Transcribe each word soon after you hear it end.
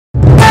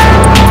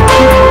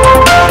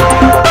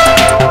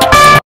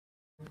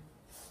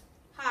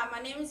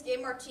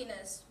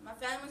Martinez. My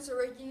family is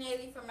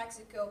originally from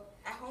Mexico.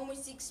 At home we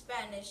speak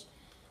Spanish.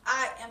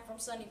 I am from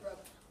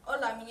Sunnybrook.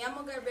 Hola, me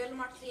llamo Gabriel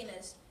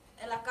Martinez.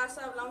 En la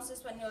casa hablamos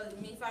español.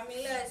 Mi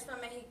familia es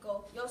from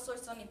Mexico. Yo soy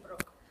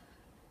Sunnybrook.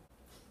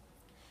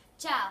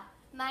 Ciao,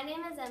 my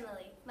name is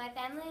Emily. My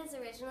family is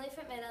originally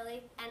from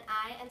Italy, and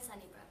I am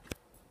Sunnybrook.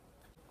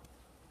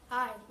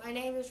 Hi, my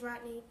name is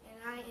Rodney, and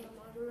I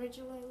am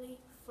originally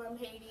from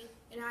Haiti,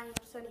 and I am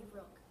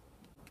Sunnybrook.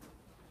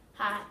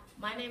 Hi,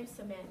 my name is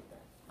Samantha.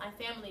 My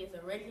family is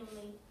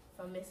originally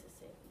from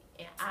Mississippi,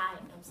 and I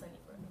am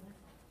Sunnybrook.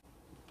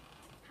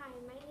 Hi,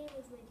 my name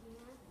is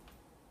Medina.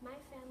 My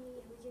family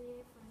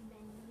originated from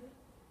Benin.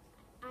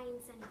 I am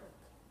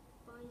Sunnybrook.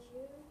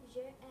 Bonjour, je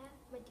suis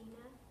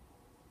Medina.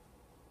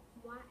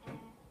 Moi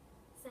est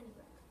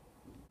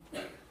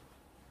Sunnybrook.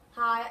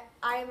 Hi,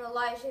 I am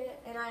Elijah,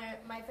 and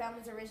my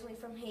family is originally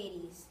from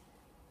Haiti.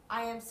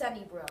 I am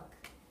Sunnybrook.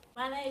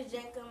 My name is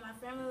Jacob. My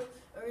family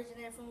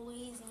originated from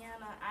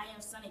Louisiana. I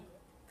am Sunnybrook.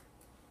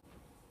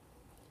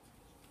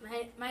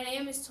 My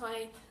name is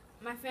Toy.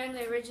 My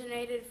family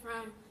originated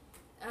from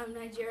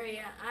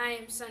Nigeria. I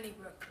am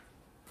Sunnybrook.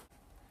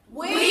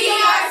 We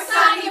are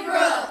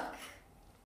Sunnybrook.